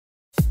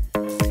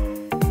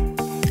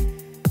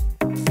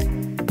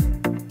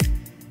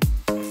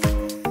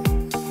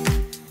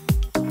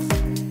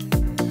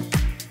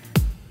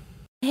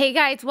Hey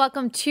guys,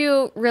 welcome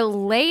to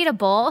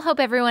Relatable.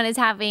 Hope everyone is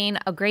having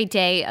a great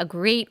day, a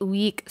great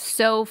week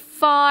so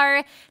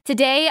far.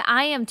 Today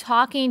I am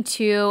talking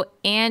to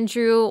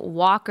Andrew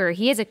Walker.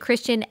 He is a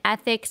Christian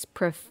ethics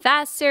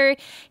professor.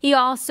 He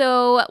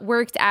also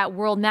worked at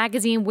World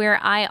Magazine, where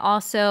I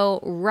also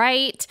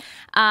write.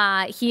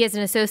 He is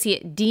an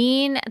associate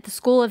dean at the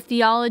School of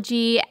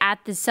Theology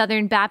at the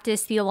Southern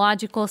Baptist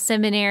Theological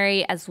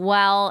Seminary as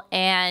well.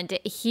 And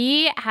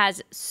he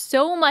has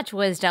so much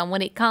wisdom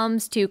when it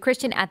comes to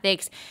Christian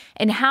ethics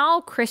and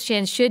how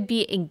Christians should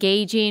be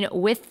engaging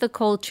with the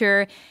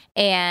culture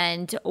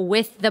and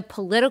with the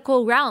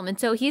political realm. And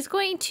so he's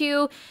going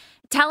to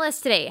tell us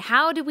today,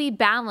 how do we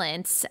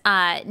balance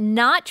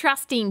not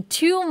trusting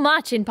too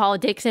much in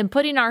politics and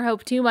putting our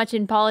hope too much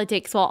in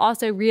politics while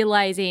also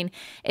realizing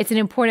it's an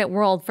important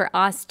world for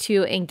us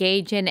to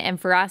engage in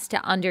and for us to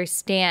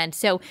understand.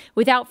 So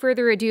without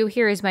further ado,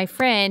 here is my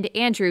friend,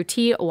 Andrew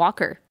T.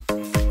 Walker.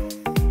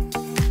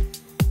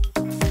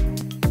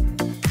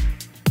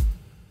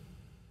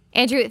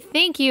 Andrew,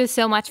 thank you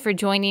so much for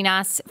joining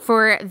us.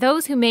 For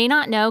those who may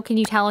not know, can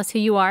you tell us who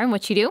you are and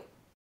what you do?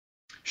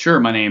 Sure.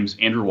 My name's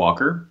Andrew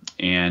Walker,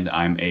 and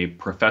I'm a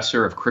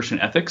professor of Christian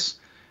ethics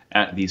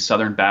at the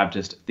Southern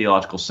Baptist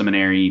Theological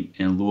Seminary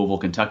in Louisville,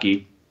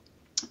 Kentucky,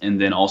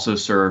 and then also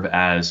serve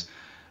as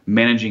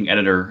managing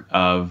editor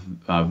of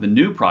the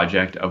new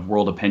project of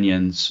World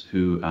Opinions,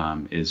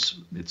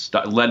 it's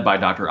led by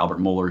Dr. Albert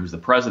Mohler, who's the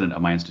president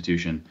of my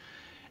institution.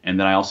 And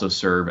then I also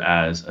serve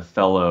as a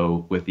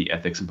fellow with the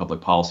Ethics and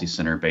Public Policy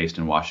Center based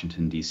in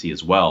Washington, D.C.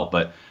 as well.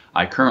 But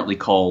I currently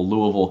call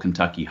Louisville,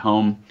 Kentucky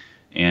home,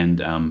 and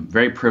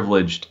very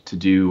privileged to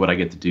do what I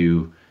get to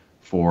do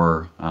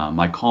for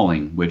my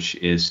calling, which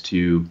is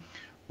to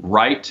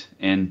write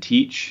and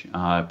teach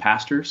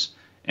pastors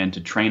and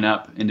to train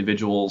up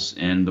individuals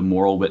in the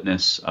moral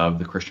witness of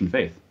the Christian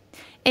faith.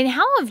 And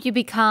how have you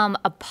become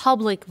a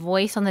public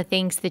voice on the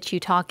things that you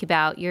talk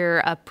about? You're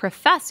a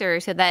professor,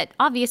 so that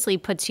obviously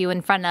puts you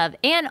in front of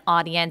an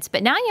audience,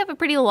 but now you have a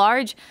pretty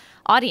large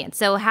audience.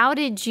 So how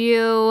did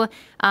you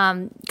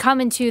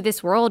come into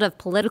this world of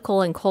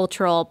political and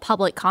cultural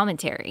public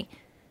commentary?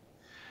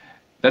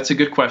 That's a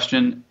good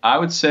question. I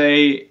would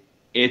say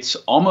it's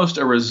almost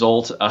a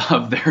result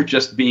of there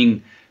just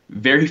being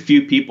very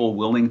few people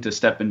willing to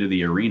step into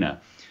the arena.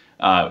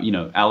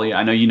 Ali,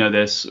 I know you know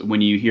this,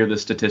 when you hear the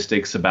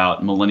statistics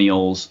about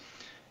millennials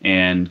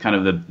and kind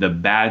of the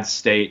bad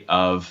state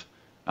of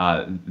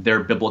their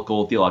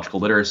biblical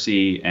theological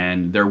literacy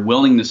and their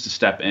willingness to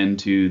step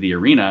into the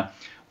arena,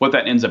 what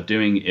that ends up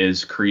doing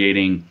is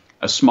creating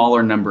a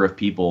smaller number of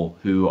people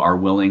who are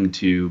willing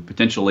to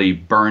potentially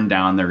burn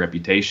down their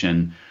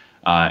reputation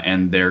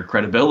and their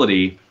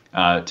credibility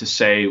to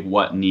say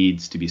what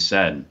needs to be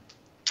said.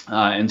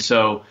 And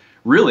so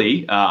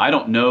really, I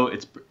don't know.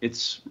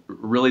 It's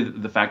really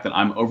the fact that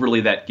I'm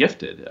overly that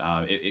gifted.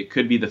 It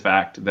could be the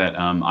fact that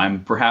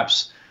I'm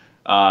perhaps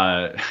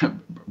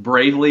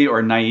bravely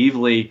or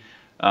naively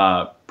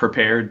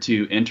prepared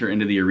to enter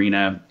into the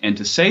arena and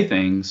to say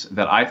things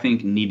that I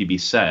think need to be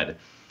said.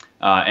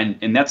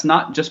 And that's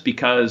not just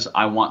because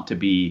I want to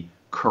be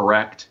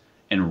correct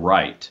and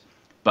right,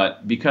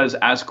 but because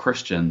as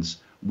Christians,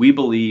 we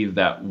believe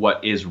that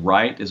what is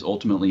right is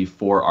ultimately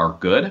for our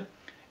good.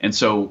 And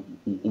so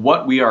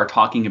what we are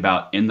talking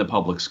about in the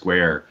public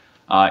square,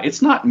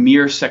 it's not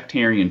mere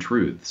sectarian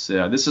truths.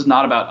 This is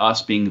not about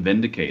us being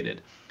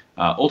vindicated.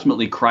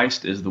 Ultimately,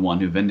 Christ is the one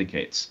who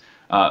vindicates.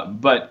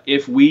 But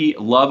if we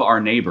love our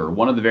neighbor,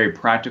 one of the very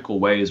practical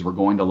ways we're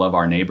going to love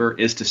our neighbor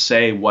is to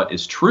say what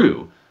is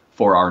true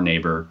for our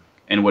neighbor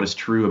and what is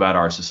true about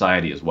our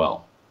society as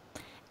well.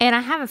 And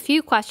I have a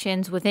few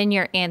questions within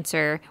your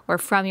answer or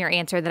from your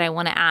answer that I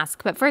want to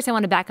ask. But first, I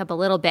want to back up a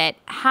little bit.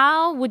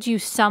 How would you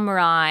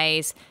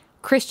summarize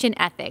Christian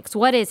ethics?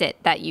 What is it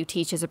that you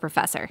teach as a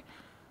professor?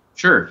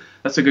 Sure.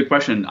 That's a good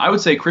question. I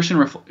would say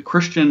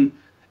Christian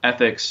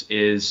ethics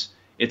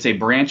it's a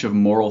branch of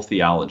moral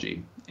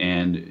theology.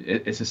 And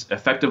it's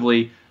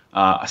effectively,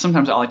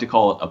 sometimes I like to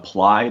call it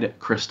applied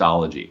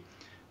Christology,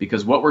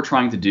 because what we're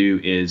trying to do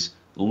is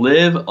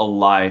live a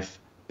life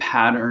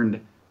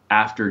patterned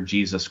after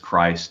Jesus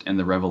Christ and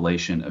the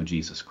revelation of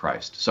Jesus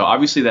Christ. So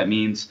obviously that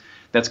means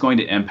that's going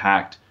to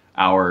impact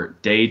our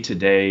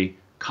day-to-day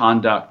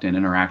conduct and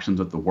interactions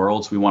with the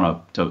world. So we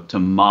want to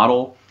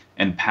model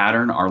and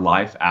pattern our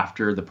life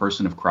after the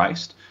person of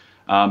Christ.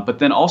 But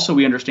then also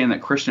we understand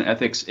that Christian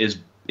ethics is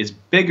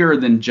bigger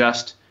than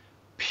just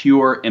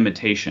pure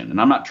imitation. And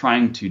I'm not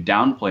trying to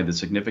downplay the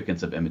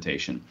significance of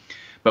imitation.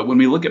 But when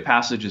we look at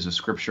passages of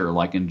Scripture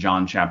like in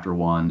John chapter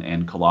 1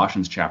 and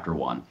Colossians chapter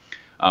 1,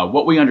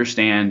 what we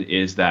understand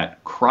is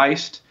that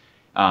Christ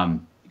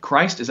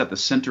is at the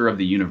center of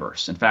the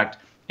universe. In fact,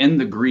 in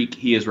the Greek,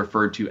 he is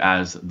referred to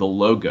as the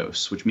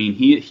Logos, which means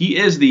he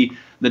is the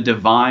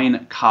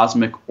divine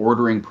cosmic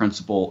ordering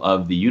principle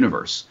of the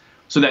universe.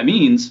 So that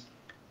means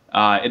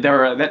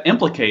that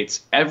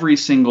implicates every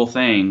single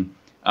thing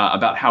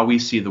about how we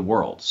see the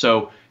world.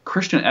 So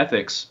Christian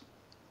ethics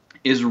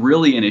is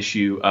really an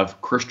issue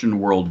of Christian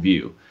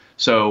worldview.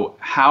 So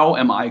how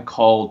am I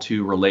called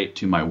to relate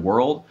to my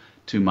world,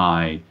 to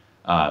my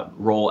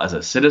role as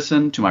a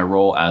citizen, to my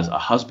role as a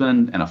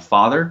husband and a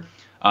father,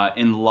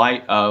 in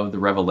light of the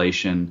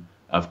revelation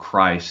of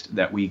Christ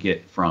that we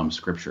get from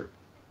Scripture?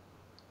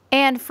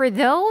 And for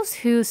those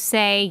who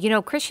say,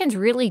 Christians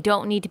really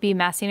don't need to be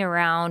messing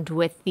around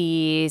with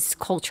these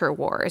culture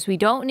wars. We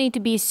don't need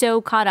to be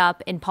so caught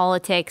up in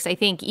politics. I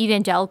think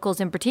evangelicals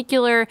in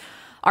particular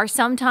are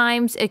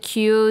sometimes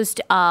accused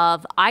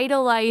of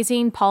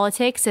idolizing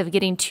politics, of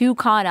getting too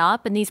caught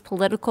up in these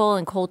political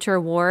and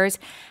culture wars.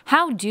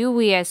 How do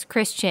we as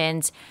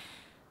Christians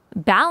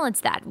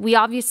balance that? We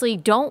obviously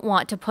don't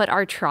want to put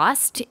our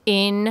trust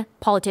in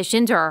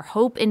politicians or our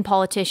hope in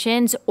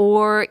politicians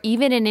or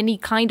even in any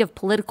kind of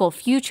political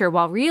future,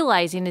 while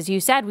realizing, as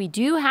you said, we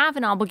do have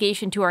an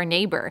obligation to our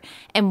neighbor.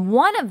 And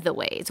one of the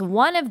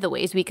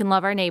ways we can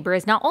love our neighbor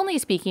is not only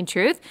speaking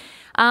truth,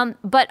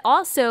 but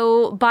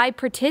also by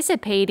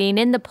participating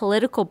in the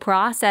political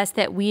process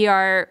that we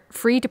are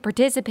free to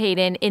participate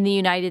in the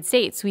United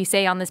States. We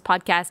say on this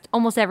podcast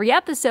almost every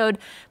episode,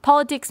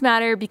 politics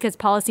matter because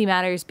policy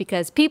matters,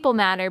 because people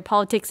matter.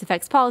 Politics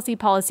affects policy,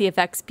 policy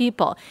affects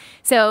people.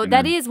 So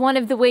that is one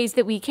of the ways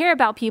that we care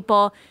about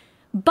people.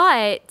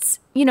 But,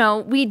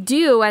 we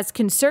do, as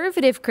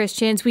conservative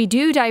Christians, we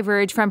do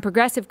diverge from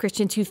progressive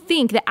Christians who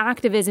think that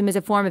activism is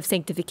a form of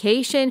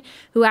sanctification,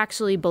 who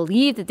actually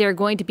believe that they're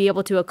going to be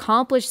able to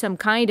accomplish some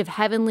kind of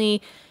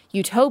heavenly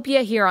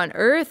utopia here on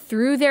earth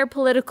through their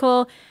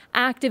political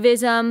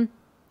activism.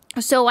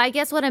 So I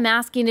guess what I'm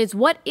asking is,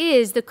 what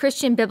is the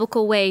Christian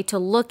biblical way to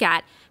look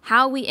at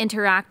how we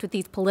interact with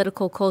these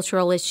political,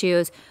 cultural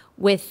issues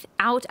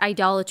without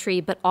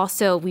idolatry, but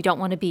also we don't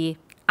want to be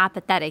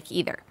apathetic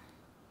either?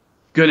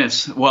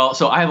 Goodness. Well,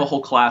 so I have a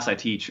whole class I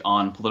teach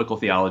on political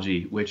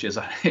theology, which is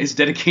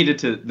dedicated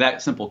to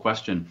that simple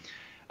question.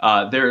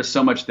 There is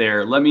so much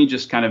there. Let me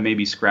just kind of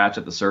maybe scratch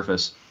at the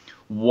surface.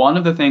 One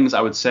of the things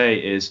I would say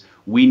is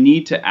we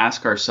need to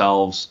ask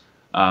ourselves,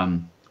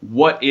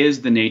 what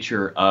is the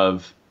nature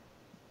of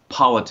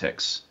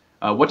politics?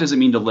 What does it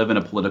mean to live in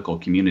a political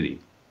community?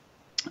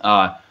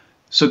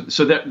 So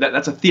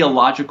that's a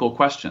theological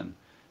question.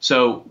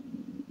 So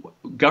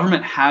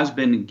government has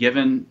been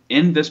given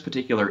in this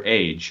particular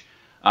age,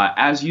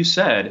 as you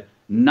said,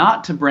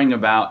 not to bring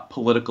about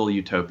political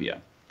utopia.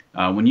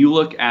 When you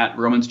look at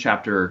Romans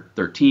chapter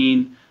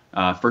 13,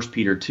 1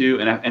 Peter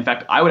 2, and in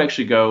fact, I would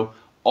actually go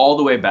all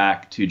the way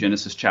back to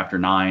Genesis chapter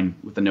 9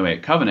 with the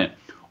Noahic covenant,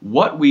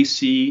 what we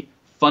see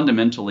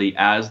fundamentally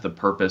as the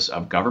purpose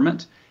of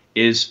government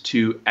is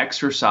to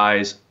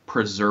exercise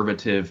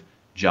preservative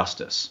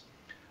justice.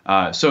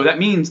 So that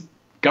means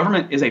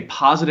government is a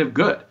positive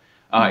good.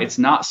 It's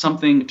not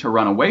something to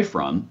run away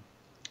from.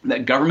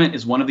 That government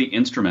is one of the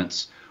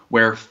instruments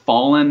where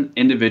fallen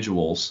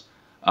individuals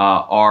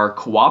are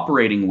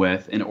cooperating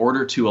with in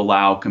order to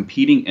allow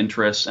competing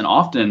interests and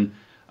often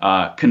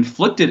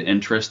conflicted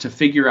interests to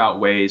figure out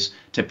ways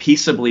to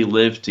peaceably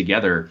live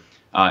together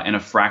in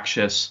a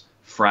fractious,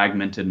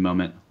 fragmented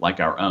moment like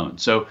our own.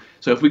 So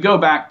if we go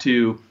back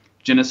to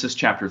Genesis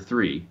chapter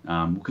 3,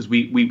 because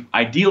we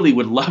ideally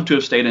would love to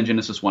have stayed in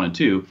Genesis 1 and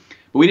 2,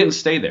 but we didn't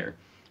stay there.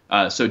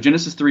 So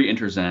Genesis 3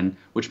 enters in,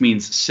 which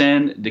means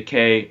sin,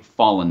 decay,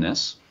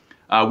 fallenness.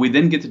 We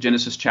then get to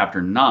Genesis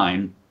chapter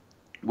 9,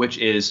 which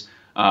is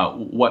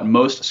what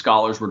most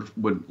scholars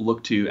would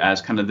look to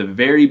as kind of the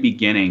very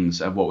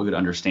beginnings of what we would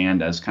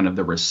understand as kind of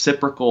the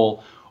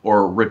reciprocal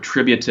or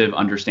retributive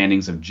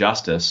understandings of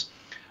justice.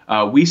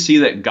 We see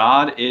that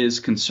God is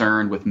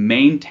concerned with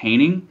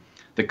maintaining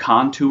the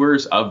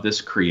contours of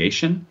this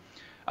creation,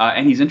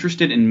 and he's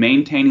interested in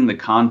maintaining the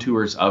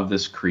contours of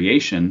this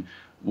creation.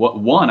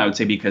 One, I would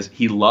say because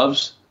he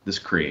loves this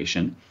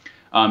creation.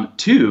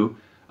 Two,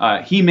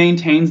 he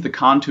maintains the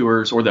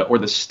contours or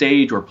the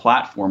stage or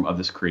platform of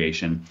this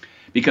creation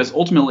because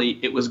ultimately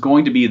it was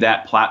going to be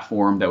that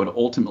platform that would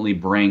ultimately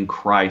bring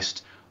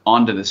Christ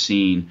onto the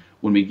scene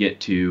when we get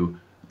to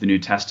the New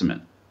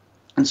Testament.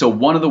 And so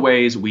one of the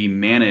ways we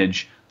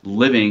manage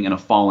living in a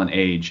fallen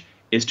age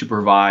is to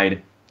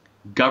provide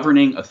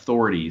governing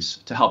authorities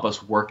to help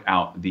us work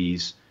out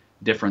these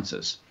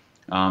differences.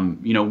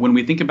 When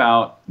we think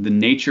about the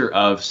nature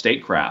of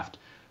statecraft,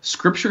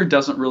 Scripture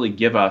doesn't really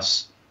give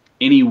us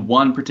any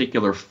one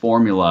particular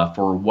formula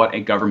for what a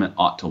government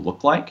ought to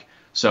look like.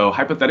 So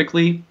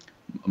hypothetically,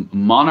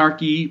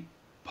 monarchy,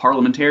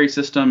 parliamentary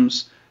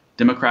systems,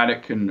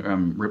 democratic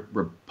and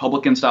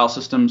republican style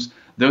systems,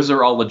 those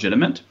are all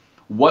legitimate.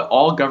 What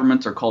all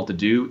governments are called to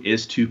do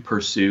is to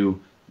pursue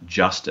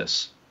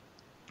justice.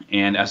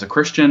 And as a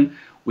Christian,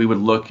 we would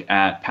look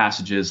at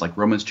passages like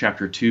Romans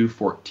chapter 2,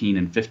 14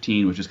 and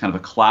 15, which is kind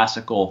of a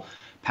classical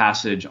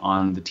passage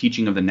on the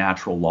teaching of the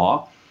natural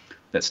law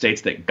that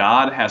states that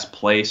God has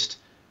placed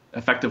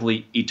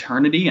effectively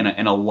eternity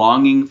and a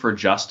longing for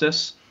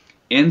justice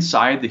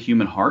inside the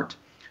human heart.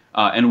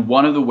 And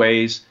one of the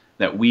ways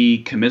that we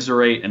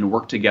commiserate and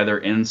work together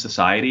in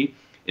society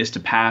is to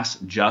pass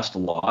just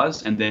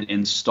laws and then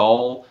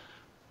install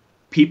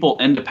people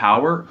into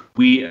power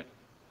we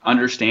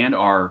understand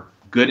are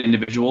good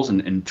individuals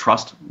and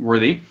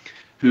trustworthy,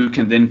 who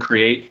can then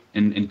create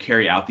and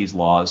carry out these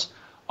laws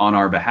on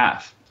our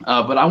behalf.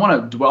 But I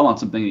want to dwell on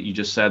something that you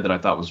just said that I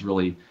thought was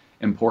really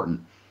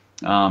important.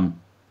 And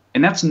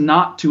that's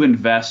not to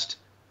invest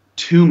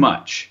too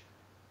much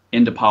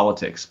into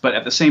politics, but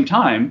at the same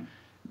time,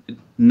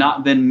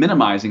 not then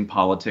minimizing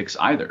politics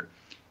either,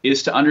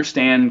 is to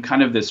understand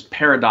kind of this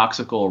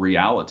paradoxical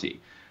reality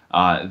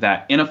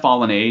that in a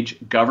fallen age,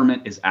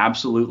 government is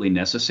absolutely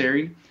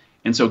necessary.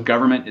 And so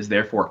government is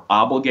therefore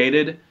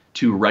obligated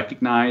to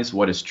recognize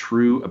what is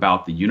true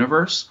about the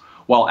universe,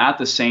 while at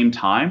the same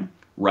time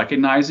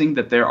recognizing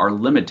that there are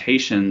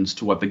limitations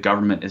to what the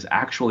government is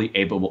actually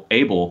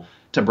able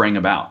to bring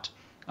about.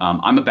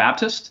 I'm a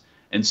Baptist,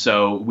 and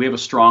so we have a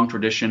strong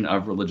tradition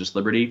of religious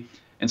liberty.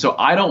 And so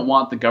I don't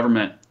want the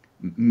government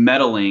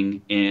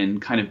meddling in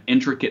kind of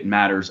intricate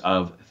matters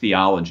of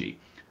theology.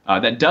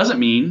 That doesn't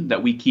mean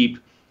that we keep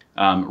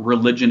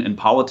religion and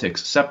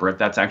politics separate.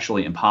 That's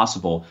actually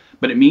impossible.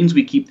 But it means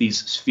we keep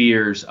these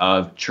spheres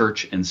of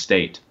church and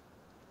state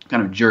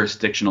kind of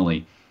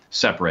jurisdictionally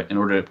separate in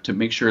order to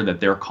make sure that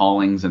their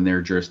callings and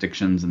their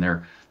jurisdictions and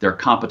their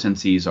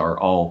competencies are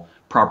all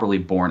properly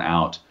borne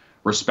out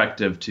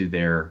respective to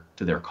their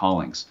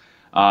callings.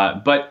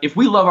 But if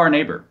we love our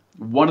neighbor,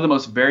 one of the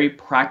most very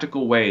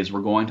practical ways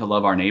we're going to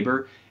love our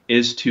neighbor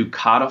is to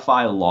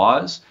codify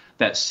laws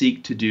that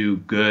seek to do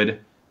good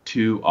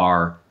to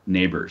our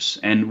neighbors.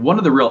 And one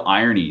of the real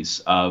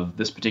ironies of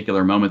this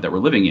particular moment that we're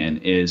living in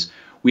is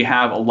we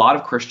have a lot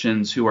of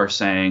Christians who are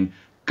saying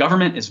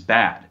government is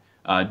bad.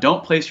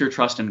 Don't place your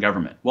trust in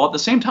government. Well, at the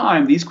same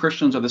time, these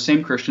Christians are the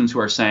same Christians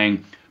who are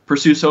saying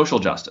pursue social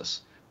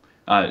justice,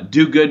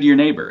 do good to your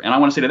neighbor. And I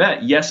want to say to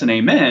that, yes and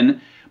amen.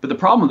 But the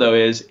problem, though,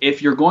 is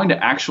if you're going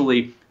to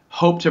actually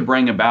hope to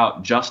bring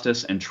about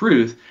justice and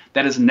truth,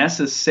 that is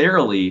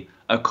necessarily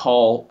a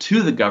call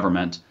to the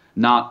government,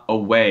 not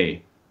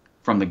away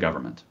from the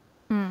government.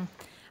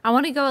 I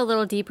want to go a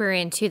little deeper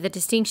into the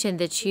distinction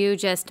that you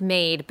just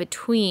made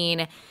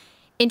between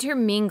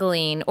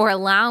intermingling or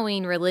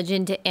allowing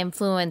religion to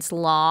influence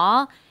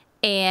law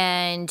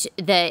and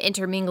the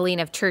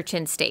intermingling of church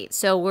and state.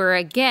 So we're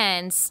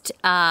against,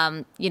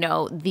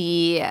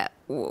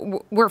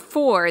 we're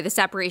for the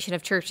separation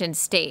of church and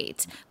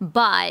state,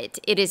 but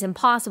it is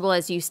impossible,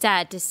 as you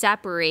said, to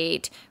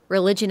separate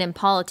religion and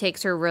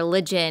politics or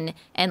religion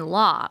and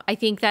law. I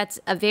think that's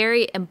a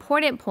very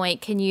important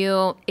point. Can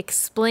you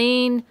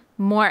explain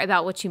more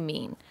about what you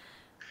mean?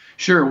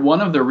 Sure.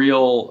 One of the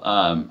real,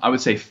 I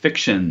would say,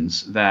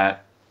 fictions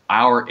that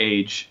our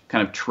age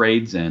kind of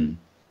trades in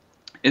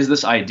is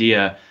this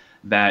idea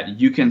that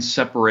you can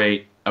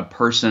separate a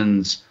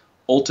person's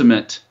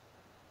ultimate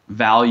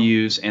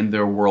values and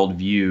their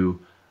worldview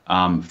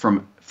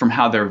from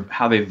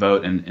how they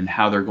vote and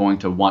how they're going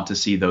to want to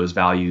see those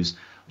values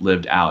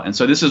lived out. And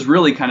so this is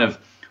really kind of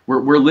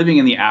we're living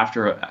in the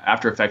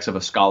after effects of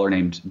a scholar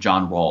named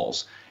John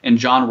Rawls. And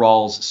John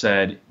Rawls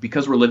said,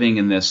 because we're living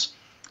in this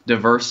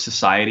diverse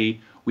society,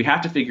 we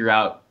have to figure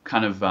out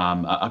kind of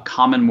a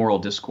common moral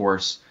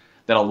discourse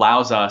that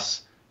allows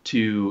us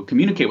to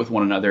communicate with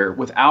one another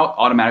without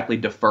automatically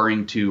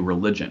deferring to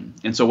religion.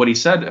 And so what he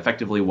said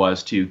effectively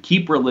was to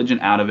keep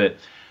religion out of it.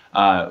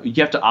 You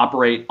have to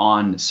operate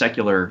on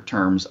secular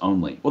terms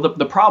only. Well,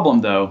 the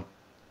problem, though,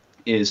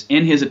 is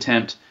in his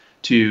attempt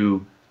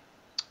to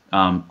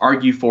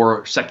argue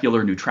for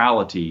secular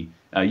neutrality,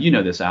 you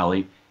know this,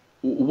 Allie,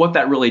 what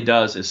that really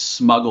does is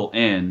smuggle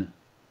in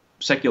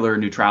secular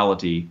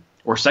neutrality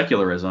or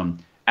secularism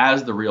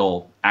as the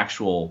real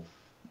actual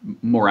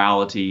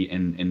morality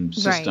and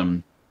system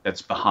right.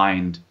 That's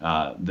behind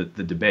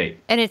the debate.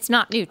 And it's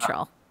not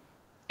neutral.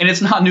 And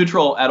it's not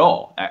neutral at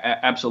all.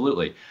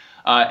 Absolutely.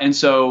 And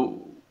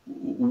so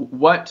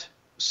what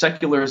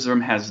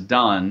secularism has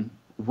done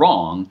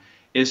wrong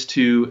is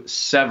to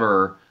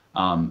sever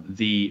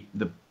the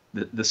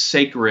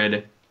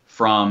sacred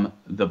from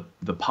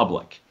the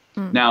public.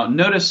 Now,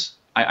 notice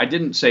I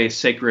didn't say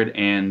sacred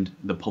and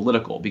the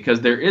political,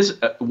 because there is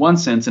one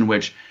sense in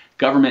which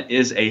government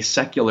is a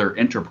secular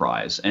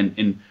enterprise.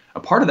 And a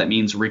part of that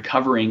means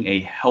recovering a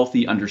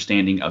healthy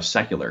understanding of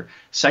secular.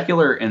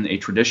 Secular in a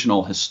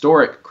traditional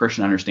historic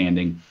Christian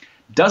understanding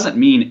doesn't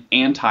mean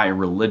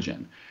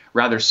anti-religion.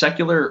 Rather,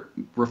 secular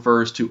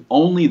refers to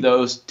only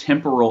those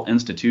temporal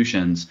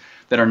institutions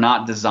that are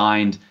not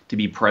designed to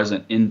be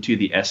present into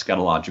the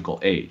eschatological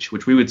age,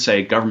 which we would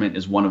say government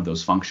is one of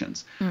those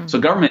functions. So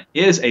government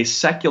is a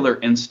secular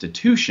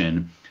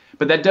institution,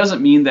 but that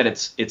doesn't mean that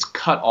it's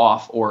cut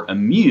off or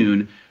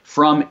immune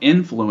from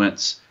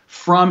influence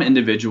from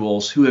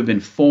individuals who have been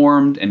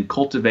formed and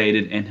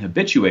cultivated and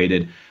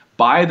habituated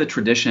by the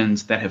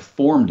traditions that have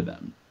formed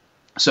them.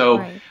 So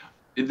right.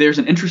 There's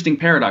an interesting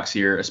paradox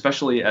here,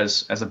 especially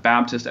as a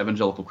Baptist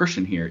evangelical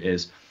Christian here,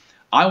 is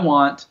I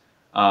want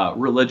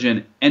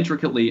religion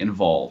intricately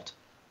involved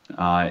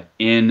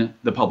in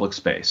the public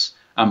space.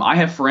 I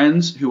have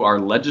friends who are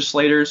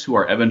legislators, who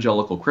are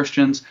evangelical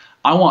Christians.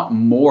 I want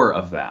more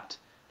of that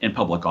in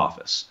public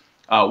office.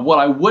 What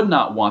I would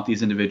not want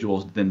these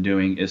individuals then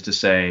doing is to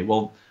say,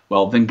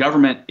 well, then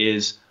government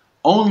is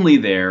only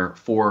there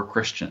for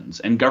Christians,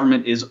 and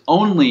government is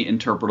only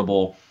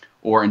interpretable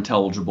or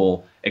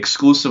intelligible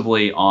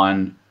exclusively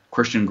on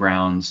Christian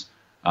grounds.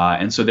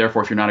 And so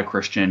therefore, if you're not a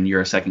Christian,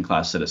 you're a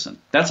second-class citizen.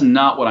 That's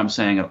not what I'm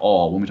saying at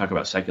all when we talk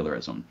about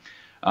secularism.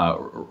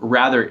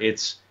 Rather,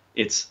 it's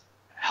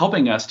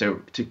helping us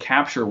to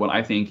capture what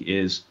I think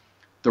is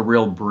the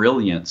real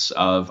brilliance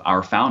of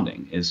our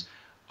founding. Is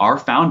our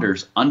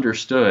founders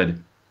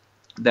understood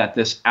that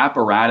this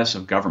apparatus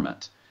of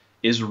government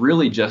is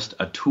really just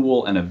a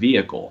tool and a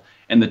vehicle.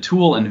 And the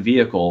tool and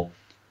vehicle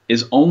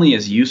is only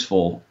as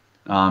useful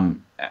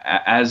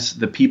as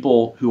the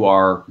people who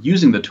are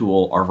using the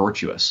tool are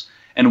virtuous.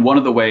 And one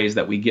of the ways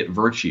that we get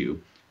virtue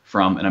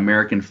from an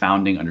American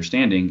founding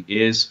understanding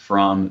is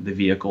from the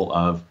vehicle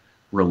of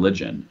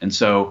religion. And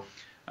so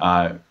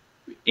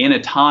in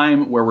a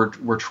time where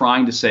we're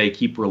trying to say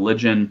keep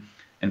religion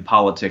and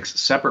politics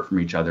separate from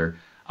each other,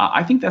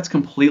 I think that's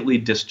completely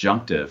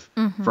disjunctive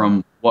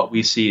from what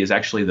we see as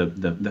actually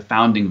the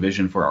founding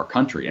vision for our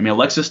country. I mean,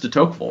 Alexis de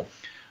Tocqueville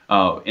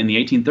in the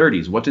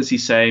 1830s, what does he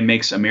say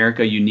makes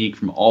America unique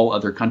from all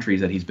other countries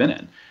that he's been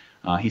in?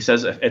 He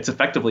says it's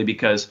effectively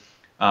because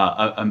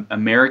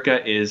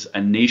America is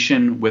a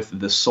nation with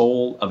the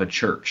soul of a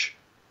church.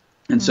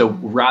 And so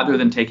rather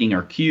than taking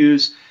our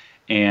cues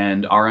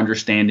and our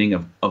understanding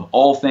of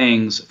all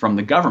things from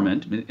the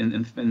government,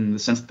 in the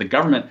sense that the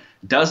government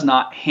does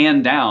not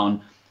hand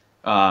down,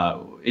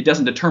 it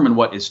doesn't determine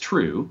what is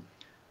true.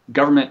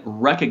 Government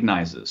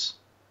recognizes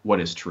what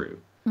is true.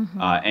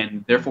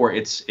 And therefore,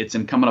 it's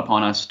incumbent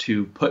upon us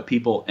to put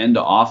people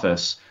into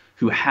office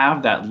who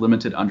have that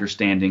limited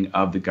understanding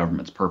of the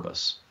government's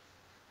purpose.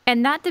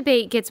 And that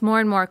debate gets more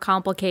and more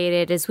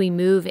complicated as we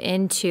move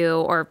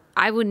into, or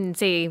I wouldn't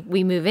say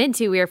we move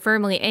into, we are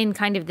firmly in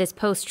kind of this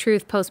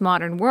post-truth,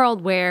 postmodern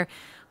world where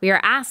we are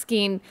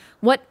asking,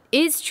 what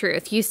is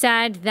truth? You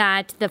said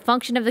that the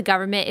function of the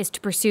government is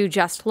to pursue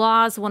just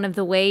laws. One of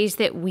the ways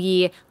that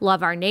we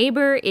love our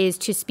neighbor is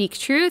to speak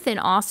truth and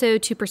also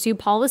to pursue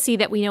policy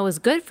that we know is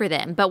good for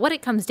them. But what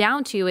it comes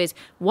down to is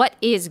what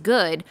is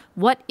good,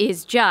 what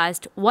is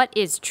just, what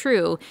is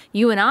true.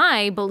 You and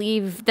I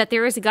believe that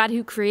there is a God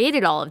who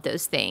created all of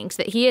those things,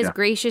 that he has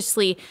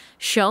graciously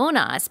shown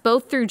us,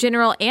 both through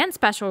general and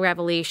special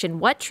revelation,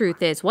 what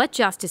truth is, what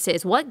justice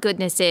is, what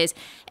goodness is,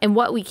 and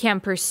what we can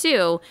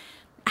pursue.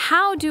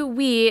 How do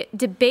we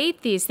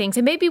debate these things?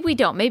 And maybe we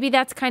don't. Maybe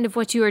that's kind of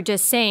what you were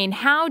just saying.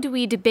 How do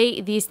we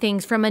debate these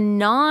things from a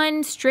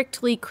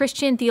non-strictly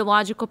Christian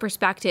theological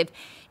perspective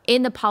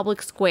in the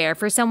public square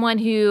for someone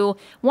who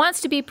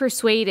wants to be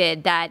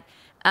persuaded that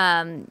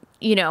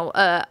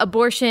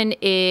abortion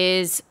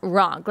is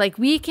wrong? Like,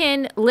 we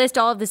can list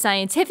all of the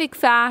scientific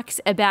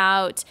facts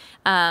about,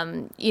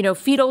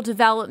 fetal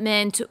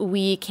development.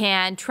 We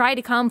can try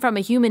to come from a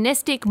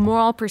humanistic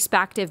moral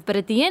perspective. But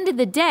at the end of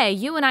the day,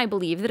 you and I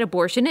believe that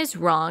abortion is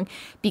wrong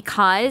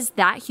because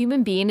that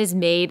human being is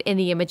made in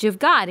the image of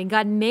God. And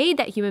God made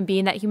that human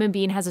being. That human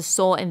being has a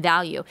soul and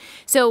value.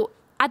 So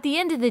at the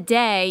end of the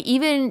day,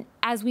 even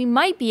as we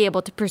might be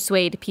able to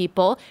persuade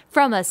people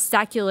from a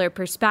secular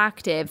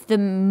perspective, the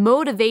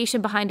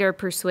motivation behind our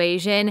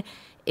persuasion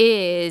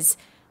is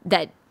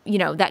that,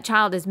 that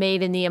child is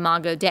made in the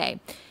imago Dei.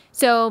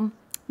 So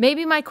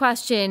maybe my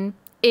question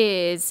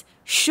is,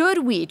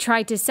 should we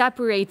try to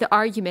separate the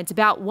arguments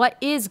about what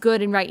is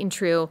good and right and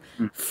true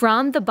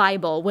from the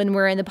Bible when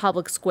we're in the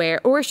public square?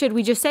 Or should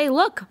we just say,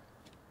 look,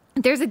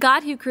 there's a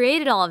God who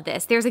created all of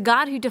this. There's a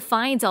God who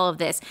defines all of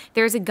this.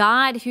 There's a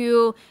God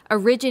who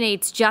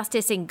originates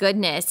justice and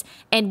goodness.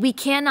 And we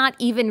cannot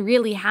even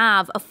really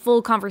have a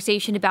full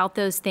conversation about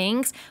those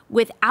things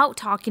without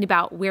talking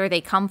about where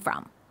they come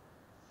from.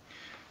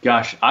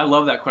 Gosh, I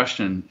love that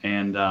question.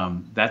 And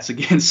that's,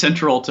 again,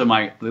 central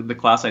to the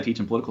class I teach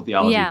in political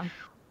theology. Yeah.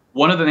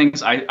 One of the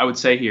things I would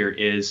say here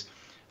is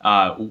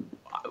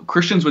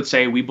Christians would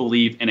say we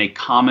believe in a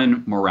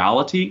common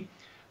morality,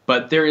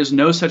 but there is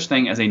no such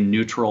thing as a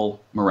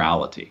neutral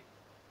morality.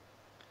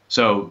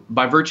 So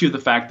by virtue of the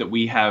fact that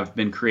we have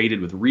been created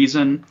with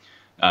reason,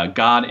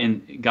 God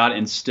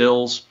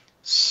instills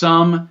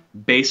some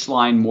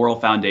baseline moral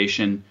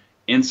foundation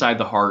inside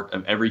the heart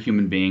of every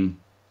human being.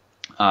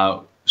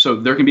 So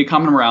there can be a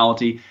common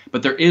morality,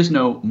 but there is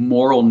no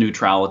moral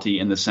neutrality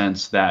in the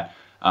sense that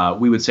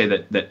we would say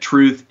that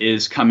truth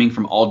is coming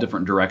from all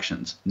different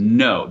directions.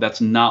 No,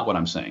 that's not what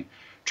I'm saying.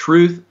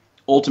 Truth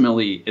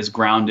ultimately is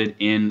grounded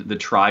in the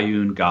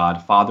triune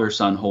God, Father,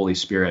 Son, Holy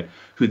Spirit,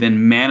 who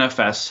then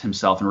manifests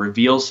himself and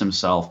reveals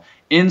himself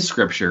in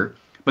Scripture.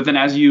 But then,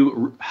 as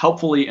you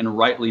helpfully and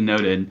rightly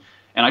noted,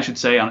 and I should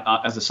say,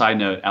 as a side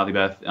note, Ali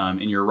Beth,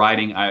 in your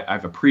writing,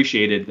 I've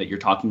appreciated that you're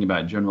talking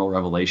about general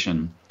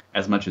revelation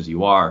as much as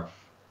you are.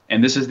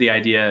 And this is the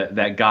idea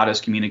that God has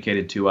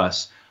communicated to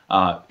us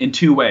in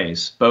two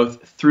ways,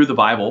 both through the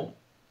Bible,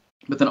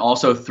 but then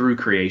also through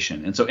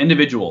creation. And so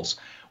individuals,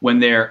 when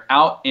they're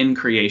out in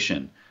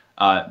creation,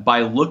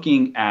 by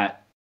looking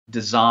at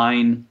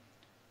design,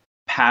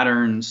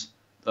 patterns,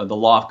 the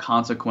law of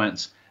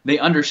consequence, they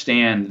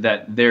understand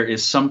that there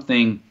is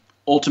something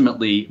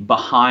ultimately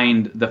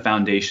behind the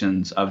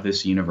foundations of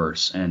this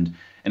universe. And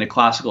in a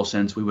classical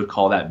sense, we would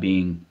call that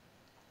being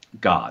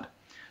God.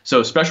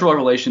 So special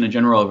revelation and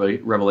general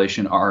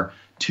revelation are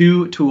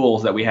two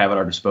tools that we have at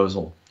our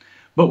disposal.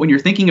 But when you're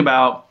thinking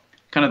about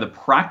kind of the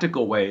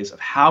practical ways of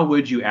how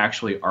would you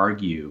actually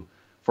argue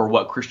for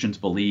what Christians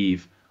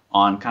believe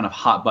on kind of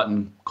hot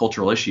button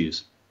cultural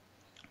issues,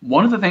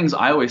 one of the things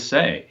I always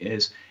say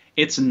is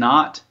it's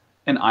not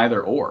an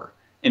either or.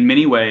 In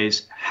many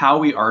ways, how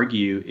we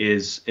argue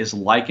is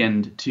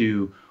likened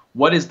to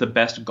what is the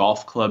best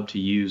golf club to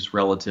use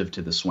relative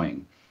to the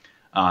swing.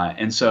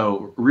 And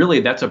so really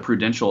that's a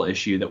prudential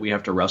issue that we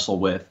have to wrestle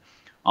with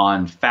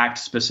on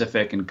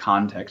fact-specific and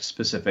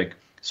context-specific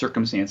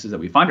circumstances that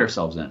we find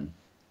ourselves in.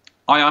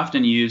 I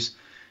often use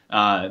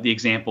the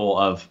example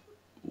of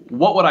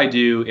what would I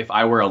do if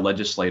I were a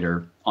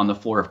legislator on the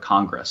floor of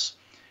Congress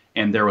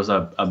and there was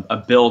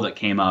a bill that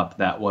came up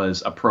that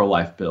was a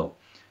pro-life bill.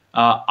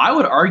 I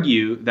would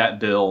argue that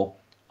bill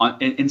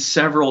in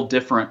several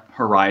different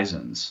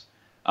horizons.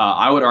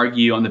 I would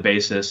argue on the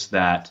basis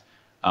that,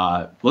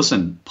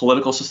 listen,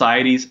 political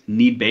societies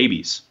need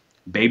babies.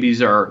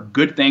 Babies are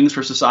good things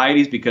for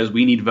societies because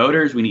we need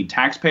voters, we need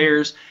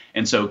taxpayers,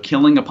 and so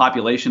killing a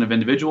population of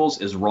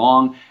individuals is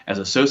wrong as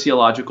a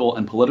sociological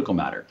and political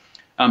matter.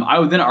 I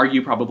would then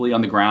argue probably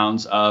on the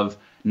grounds of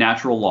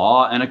natural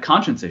law and a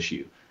conscience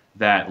issue,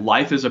 that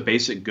life is a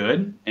basic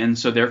good, and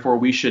so therefore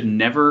we should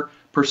never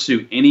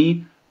pursue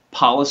any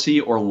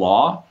policy or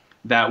law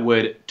that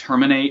would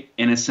terminate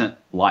innocent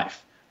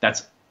life.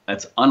 That's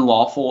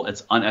unlawful,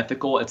 it's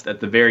unethical, it's at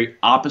the very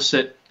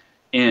opposite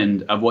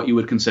end of what you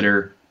would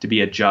consider to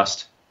be a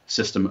just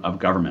system of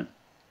government.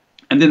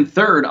 And then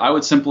third, I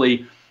would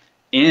simply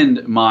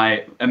end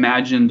my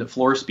imagined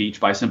floor speech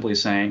by simply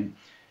saying,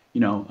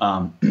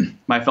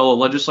 my fellow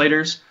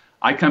legislators,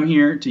 I come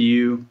here to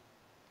you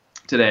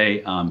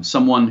today,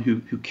 someone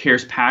who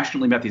cares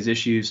passionately about these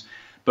issues,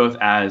 both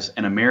as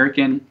an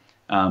American,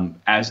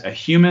 as a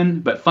human,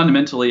 but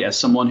fundamentally as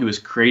someone who is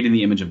created in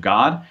the image of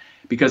God,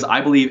 because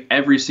I believe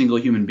every single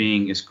human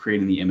being is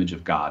created in the image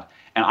of God.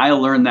 And I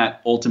learned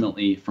that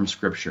ultimately from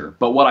Scripture.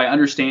 But what I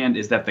understand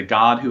is that the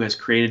God who has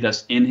created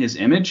us in his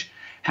image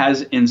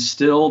has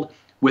instilled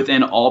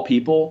within all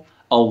people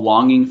a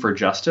longing for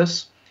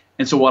justice.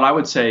 And so what I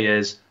would say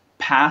is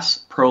pass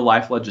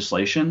pro-life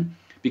legislation,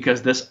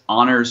 because this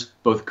honors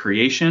both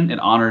creation, it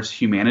honors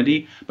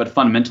humanity, but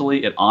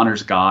fundamentally it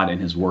honors God and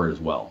his word as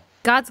well.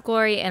 God's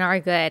glory and our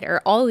good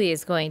are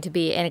always going to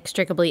be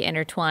inextricably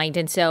intertwined.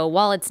 And so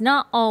while it's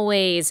not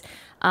always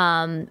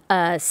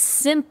a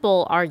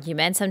simple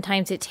argument,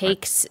 sometimes it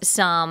takes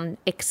some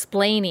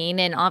explaining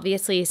and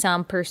obviously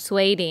some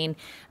persuading.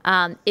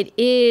 It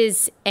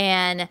is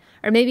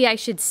or maybe I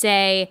should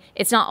say,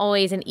 it's not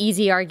always an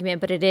easy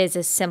argument, but it is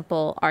a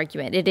simple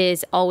argument. It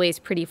is always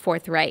pretty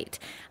forthright.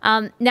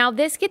 Now,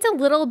 this gets a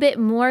little bit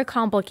more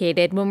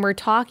complicated when we're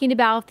talking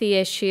about the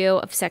issue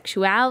of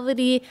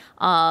sexuality,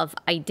 of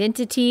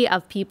identity,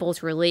 of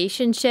people's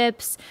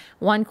relationships.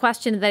 One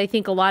question that I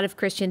think a lot of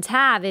Christians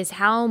have is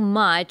how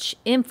much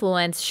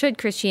influence should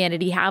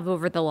Christianity have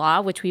over the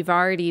law, which we've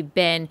already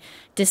been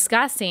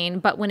discussing.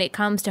 But when it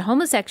comes to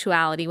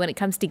homosexuality, when it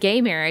comes to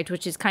gay marriage,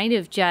 which is kind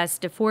of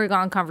just a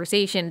foregone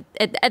conversation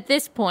at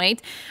this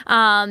point,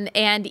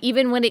 and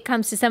even when it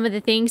comes to some of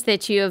the things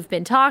that you have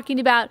been talking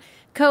about,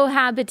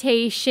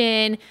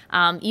 cohabitation,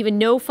 even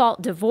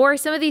no-fault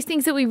divorce, some of these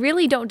things that we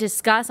really don't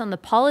discuss on the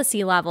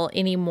policy level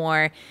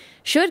anymore.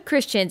 Should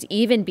Christians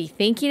even be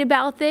thinking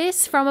about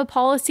this from a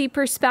policy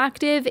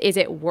perspective? Is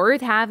it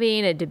worth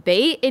having a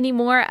debate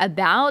anymore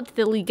about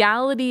the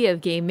legality of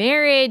gay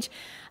marriage?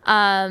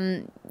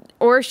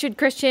 Or should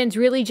Christians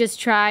really just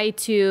try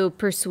to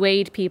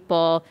persuade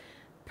people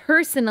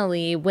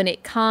personally when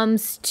it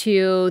comes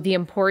to the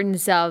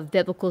importance of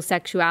biblical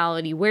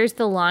sexuality? Where's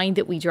the line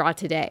that we draw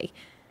today?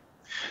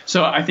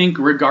 So I think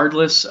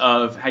regardless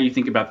of how you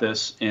think about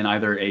this in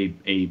either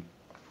a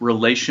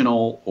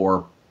relational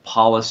or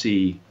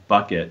policy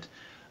bucket,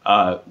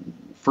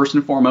 first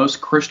and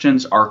foremost,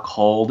 Christians are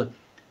called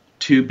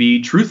to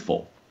be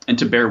truthful and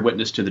to bear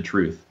witness to the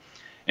truth.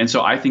 And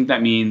so I think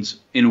that means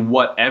in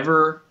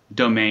whatever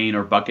domain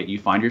or bucket you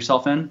find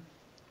yourself in,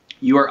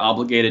 you are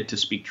obligated to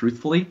speak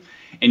truthfully,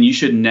 and you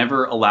should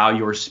never allow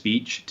your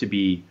speech to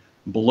be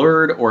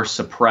blurred or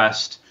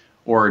suppressed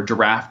or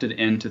drafted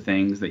into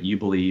things that you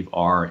believe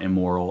are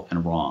immoral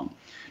and wrong.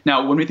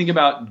 Now, when we think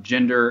about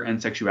gender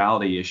and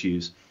sexuality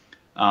issues,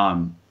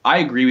 I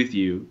agree with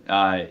you.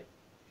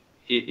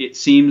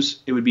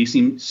 It would be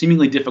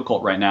seemingly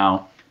difficult right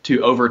now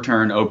to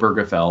overturn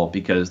Obergefell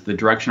because the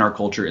direction our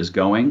culture is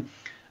going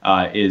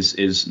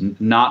is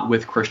not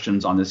with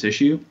Christians on this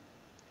issue.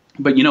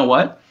 But you know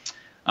what?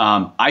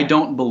 I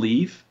don't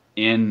believe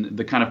in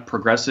the kind of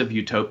progressive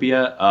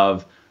utopia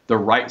of the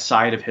right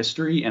side of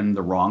history and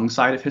the wrong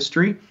side of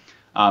history.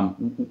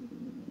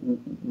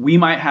 We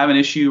might have an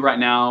issue right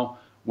now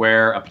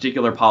where a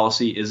particular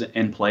policy is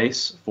in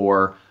place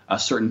for a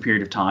certain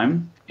period of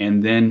time,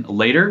 and then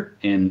later,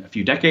 in a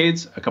few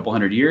decades, a couple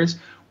hundred years,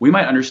 we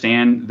might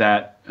understand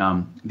that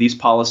these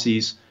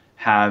policies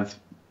have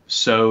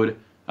sowed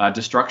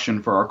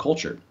destruction for our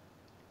culture.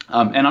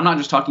 And I'm not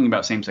just talking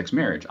about same-sex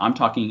marriage. I'm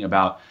talking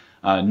about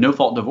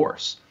no-fault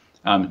divorce.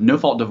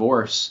 No-fault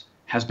divorce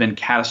has been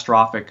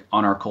catastrophic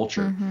on our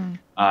culture.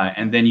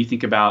 And then you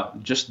think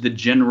about just the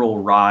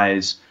general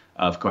rise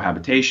of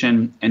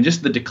cohabitation and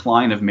just the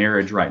decline of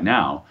marriage right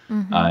now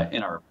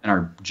in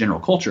our general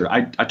culture.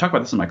 I talk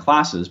about this in my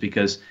classes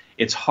because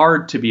it's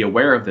hard to be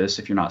aware of this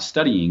if you're not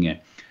studying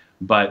it.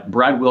 But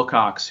Brad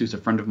Wilcox, who's a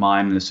friend of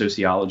mine and a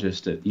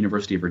sociologist at the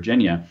University of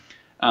Virginia,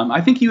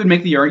 I think he would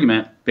make the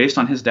argument, based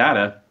on his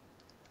data,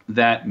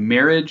 that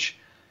marriage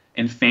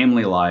and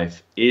family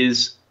life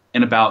is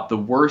in about the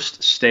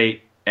worst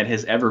state it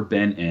has ever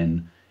been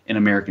in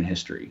American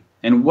history.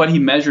 And what he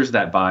measures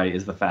that by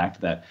is the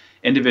fact that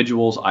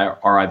individuals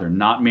are either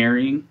not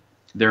marrying,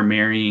 they're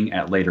marrying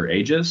at later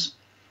ages,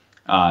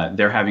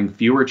 they're having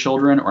fewer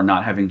children or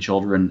not having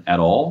children at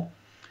all.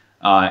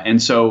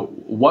 And so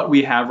what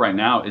we have right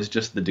now is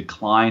just the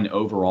decline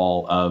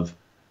overall of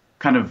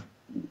kind of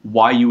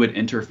why you would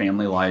enter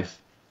family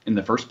life in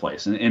the first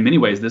place. And in many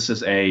ways,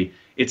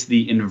 it's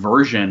the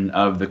inversion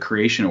of the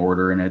creation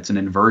order, and it's an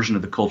inversion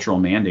of the cultural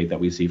mandate that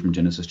we see from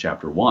Genesis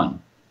chapter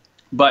 1.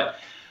 But,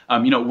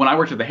 when I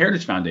worked at the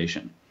Heritage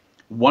Foundation,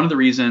 one of the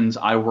reasons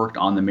I worked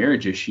on the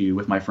marriage issue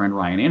with my friend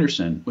Ryan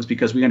Anderson was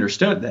because we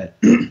understood that,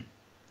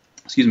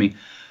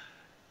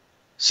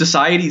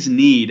 societies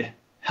need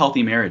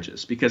healthy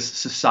marriages, because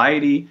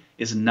society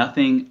is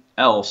nothing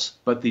else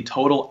but the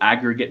total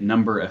aggregate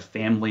number of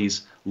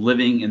families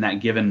living in that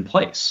given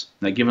place,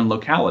 that given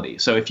locality.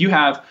 So if you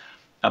have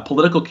a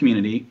political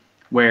community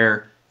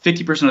where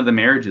 50% of the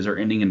marriages are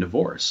ending in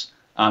divorce,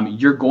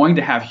 you're going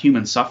to have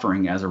human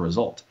suffering as a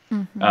result.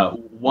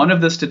 One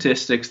of the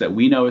statistics that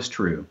we know is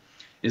true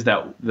is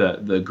that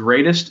the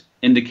greatest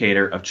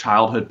indicator of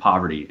childhood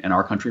poverty in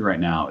our country right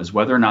now is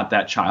whether or not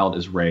that child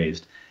is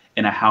raised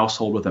in a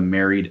household with a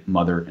married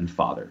mother and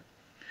father.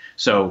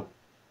 So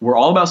we're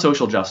all about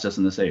social justice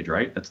in this age,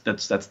 right?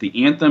 That's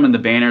the anthem and the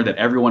banner that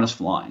everyone is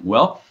flying.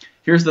 Well,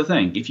 here's the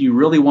thing. If you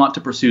really want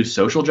to pursue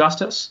social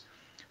justice,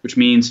 which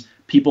means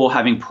people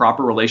having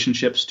proper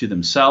relationships to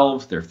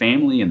themselves, their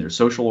family, and their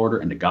social order,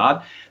 and to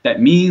God, that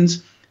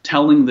means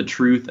telling the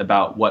truth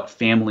about what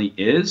family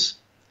is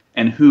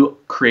and who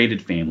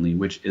created family,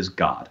 which is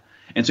God.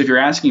 And so if you're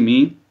asking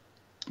me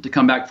to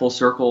come back full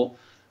circle,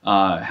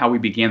 how we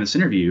began this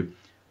interview,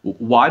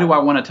 why do I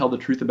want to tell the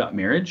truth about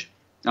marriage?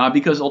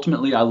 Because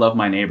ultimately I love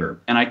my neighbor,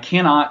 and I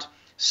cannot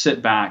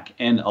sit back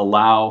and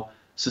allow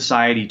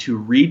society to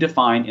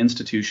redefine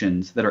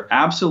institutions that are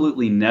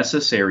absolutely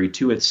necessary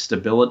to its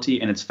stability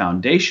and its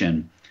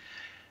foundation,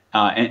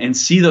 and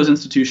see those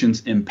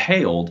institutions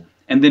impaled,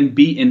 and then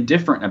be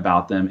indifferent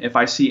about them if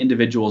I see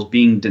individuals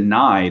being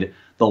denied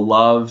the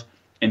love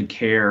and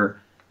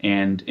care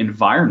and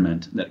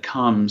environment that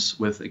comes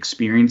with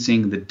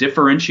experiencing the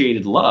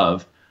differentiated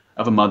love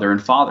of a mother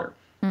and father.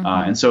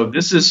 And so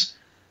this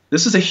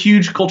is a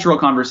huge cultural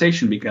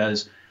conversation,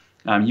 because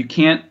you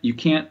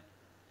can't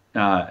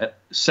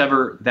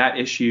sever that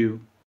issue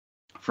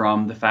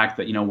from the fact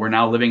that we're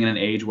now living in an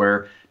age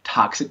where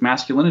toxic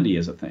masculinity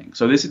is a thing.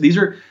 So these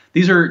are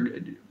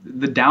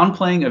the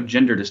downplaying of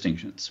gender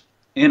distinctions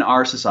in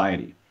our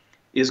society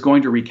is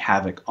going to wreak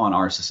havoc on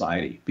our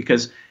society,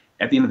 because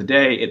at the end of the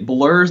day, it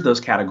blurs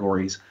those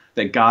categories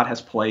that God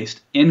has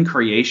placed in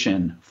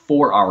creation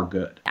for our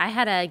good. I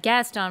had a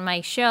guest on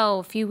my show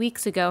a few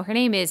weeks ago. Her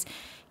name is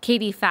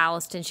Katie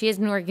Faust, and she has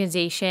an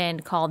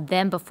organization called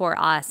Them Before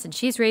Us, and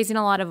she's raising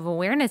a lot of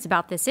awareness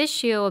about this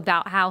issue,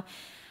 about how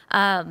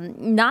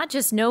not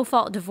just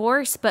no-fault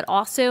divorce, but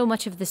also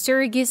much of the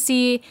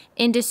surrogacy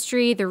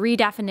industry, the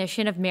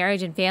redefinition of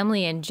marriage and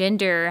family and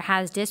gender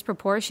has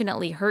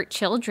disproportionately hurt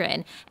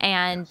children.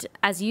 And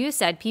as you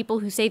said, people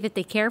who say that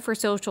they care for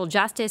social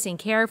justice and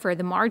care for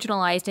the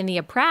marginalized and the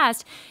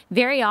oppressed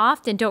very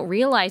often don't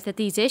realize that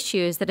these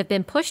issues that have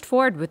been pushed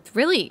forward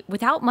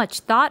without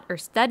much thought or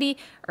study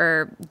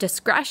or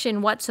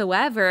discretion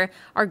whatsoever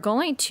are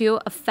going to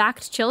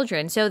affect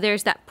children. So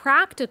there's that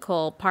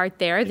practical part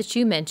there that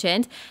you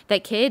mentioned,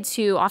 that kids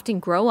who often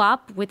grow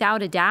up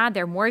without a dad,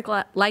 they're more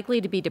likely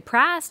to be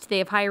depressed. They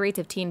have higher rates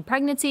of teen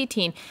pregnancy,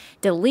 teen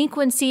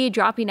delinquency,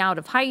 dropping out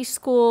of high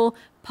school,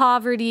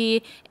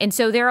 poverty. And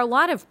so there are a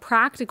lot of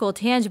practical,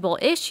 tangible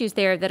issues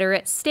there that are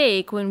at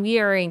stake when we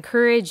are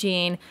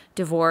encouraging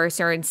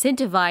divorce or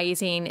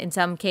incentivizing, in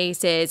some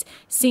cases,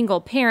 single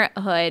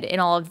parenthood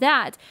and all of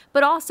that.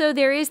 But also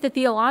there is the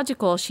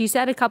theological. She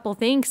said a couple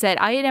things that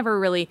I had never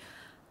really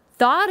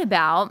thought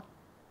about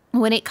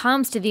when it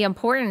comes to the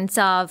importance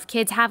of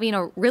kids having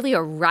a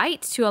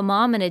right to a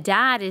mom and a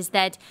dad, is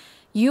that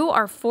you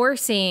are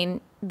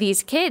forcing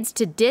these kids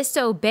to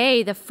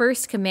disobey the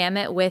first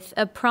commandment with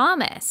a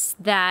promise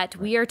that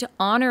we are to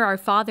honor our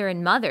father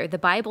and mother. The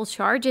Bible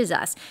charges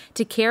us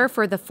to care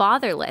for the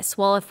fatherless.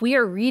 Well, if we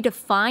are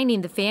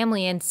redefining the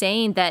family and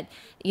saying that,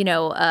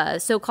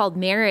 so-called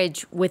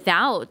marriage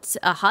without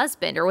a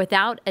husband or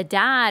without a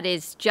dad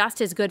is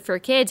just as good for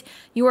kids,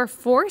 you are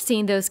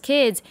forcing those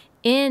kids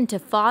into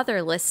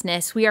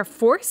fatherlessness. We are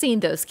forcing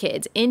those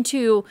kids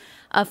into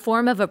a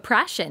form of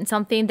oppression,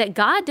 something that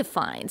God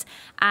defines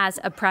as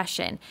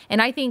oppression.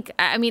 And I think,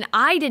 I mean,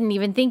 I didn't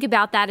even think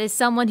about that as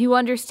someone who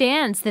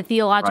understands the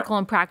theological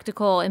and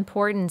practical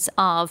importance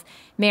of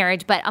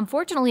marriage. But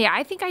unfortunately,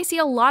 I think I see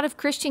a lot of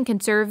Christian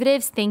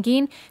conservatives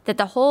thinking that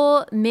the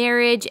whole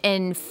marriage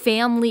and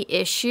family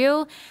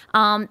issue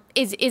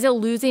is a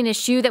losing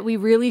issue that we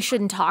really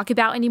shouldn't talk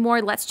about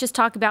anymore. Let's just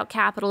talk about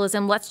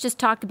capitalism. Let's just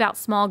talk about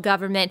small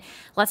government.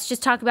 Let's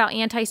just talk about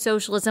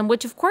anti-socialism,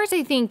 which of course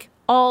I think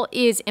all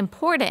is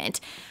important.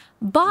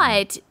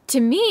 But to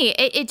me,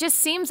 it just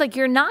seems like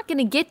you're not going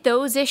to get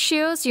those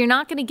issues. You're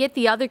not going to get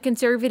the other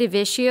conservative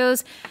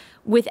issues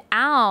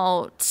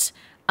without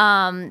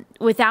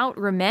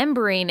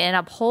remembering and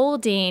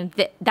upholding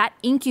that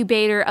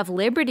incubator of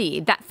liberty,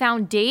 that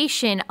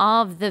foundation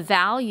of the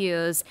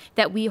values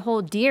that we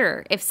hold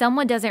dear. If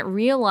someone doesn't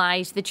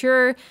realize that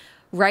your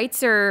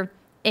rights are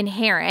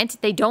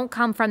inherent, they don't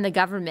come from the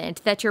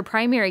government, that your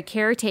primary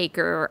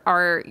caretaker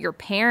are your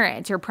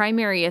parents, your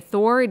primary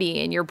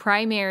authority and your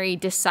primary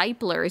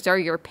disciplers are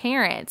your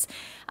parents,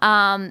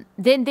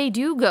 then they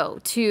do go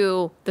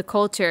to the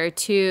culture,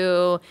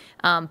 to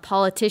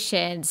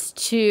politicians,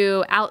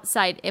 to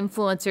outside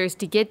influencers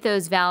to get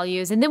those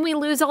values. And then we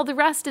lose all the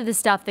rest of the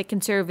stuff that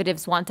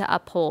conservatives want to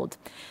uphold.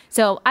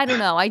 So I don't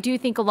know. I do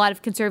think a lot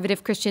of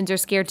conservative Christians are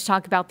scared to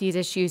talk about these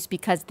issues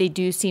because they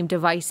do seem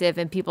divisive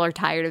and people are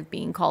tired of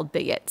being called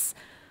bigots.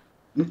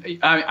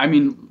 I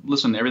mean,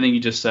 listen, everything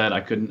you just said,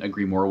 I couldn't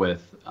agree more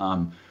with.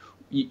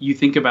 You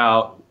think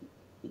about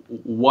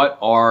what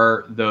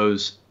are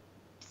those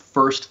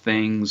first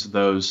things,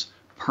 those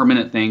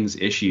permanent things,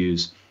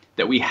 issues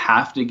that we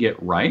have to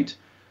get right.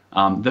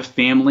 The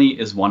family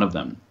is one of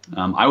them.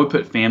 I would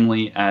put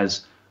family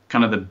as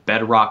kind of the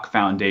bedrock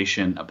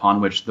foundation upon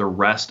which the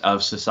rest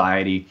of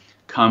society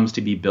comes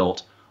to be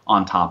built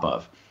on top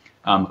of.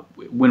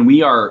 When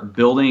we are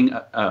building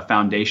a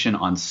foundation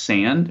on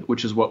sand,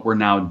 which is what we're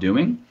now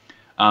doing,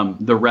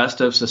 the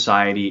rest of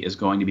society is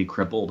going to be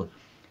crippled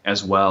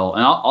as well.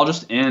 And I'll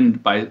just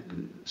end by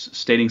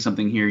stating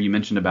something here. You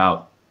mentioned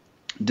about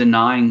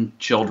denying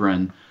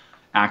children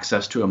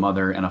access to a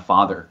mother and a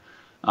father.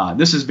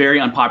 This is very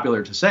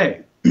unpopular to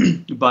say,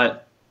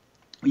 but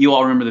you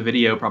all remember the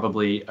video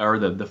probably, or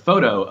the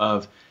photo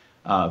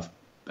of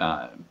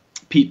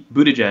Pete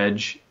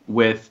Buttigieg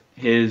with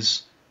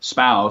his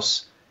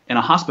spouse in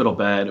a hospital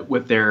bed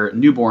with their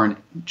newborn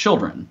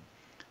children.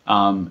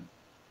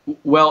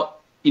 Well,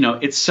 you know,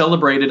 it's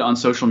celebrated on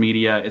social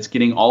media. It's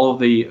getting all of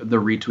the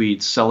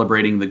retweets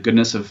celebrating the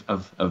goodness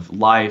of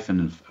life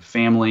and of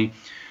family,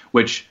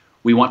 which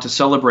we want to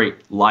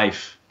celebrate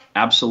life,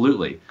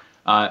 absolutely.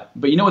 But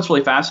you know what's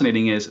really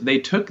fascinating is they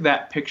took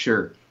that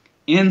picture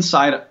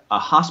inside a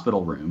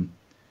hospital room,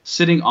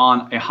 sitting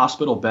on a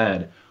hospital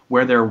bed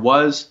where there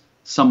was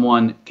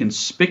someone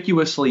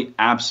conspicuously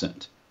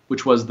absent,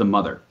 which was the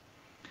mother.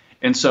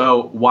 And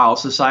so while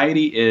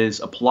society is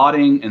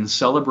applauding and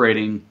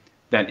celebrating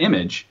that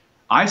image,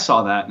 I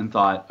saw that and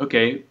thought,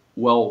 okay,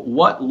 well,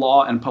 what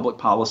law and public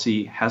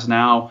policy has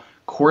now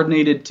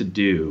coordinated to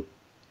do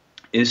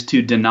is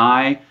to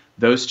deny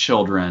those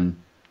children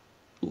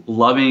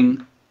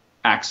loving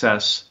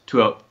access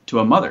to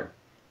a mother.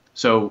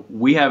 So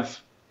we have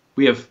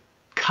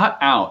cut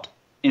out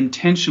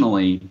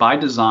intentionally by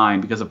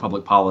design, because of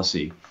public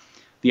policy,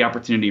 the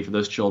opportunity for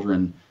those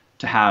children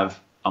to have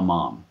a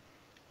mom.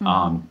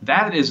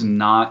 That is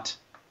not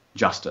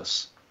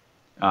justice.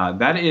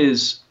 That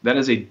is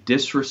a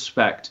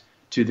disrespect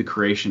to the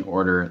creation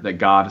order that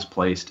God has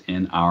placed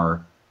in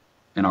our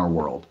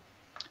world,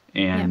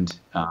 and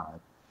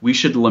we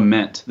should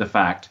lament the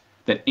fact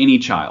that any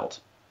child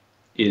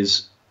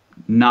is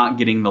not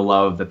getting the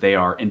love that they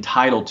are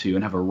entitled to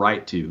and have a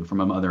right to from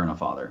a mother and a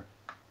father.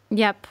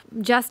 Yep.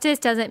 Justice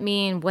doesn't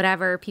mean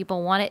whatever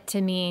people want it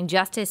to mean.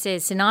 Justice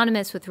is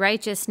synonymous with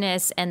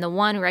righteousness, and the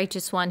one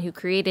righteous one who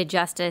created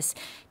justice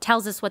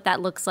tells us what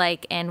that looks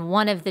like. And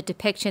one of the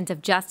depictions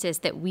of justice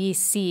that we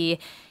see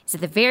is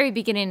at the very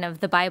beginning of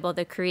the Bible,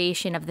 the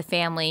creation of the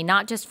family,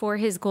 not just for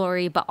his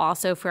glory, but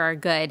also for our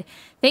good.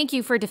 Thank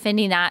you for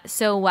defending that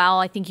so well.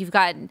 I think you've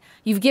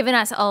given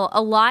us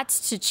a lot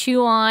to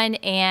chew on,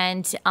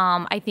 and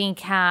I think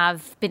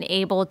have been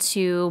able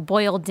to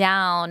boil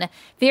down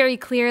very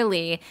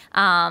clearly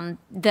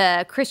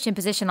the Christian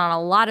position on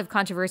a lot of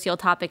controversial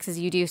topics, as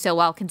you do so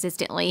well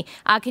consistently.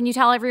 Can you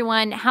tell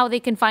everyone how they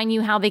can find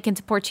you, how they can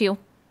support you?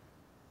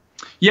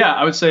 Yeah,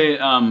 I would say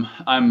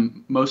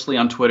I'm mostly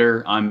on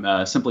Twitter.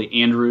 I'm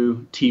simply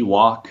Andrew T.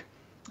 Walk,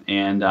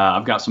 and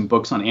I've got some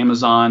books on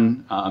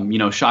Amazon.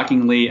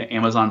 Shockingly,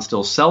 Amazon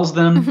still sells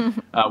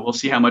them. We'll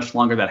see how much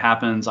longer that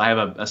happens. I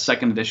have a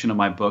second edition of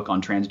my book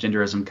on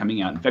transgenderism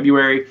coming out in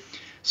February.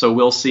 So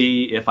we'll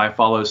see if I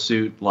follow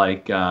suit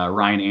like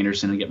Ryan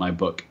Anderson and get my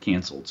book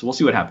canceled. So we'll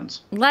see what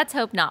happens. Let's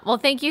hope not. Well,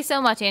 thank you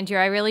so much, Andrew.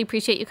 I really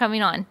appreciate you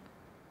coming on.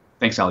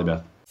 Thanks, Sally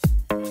Beth.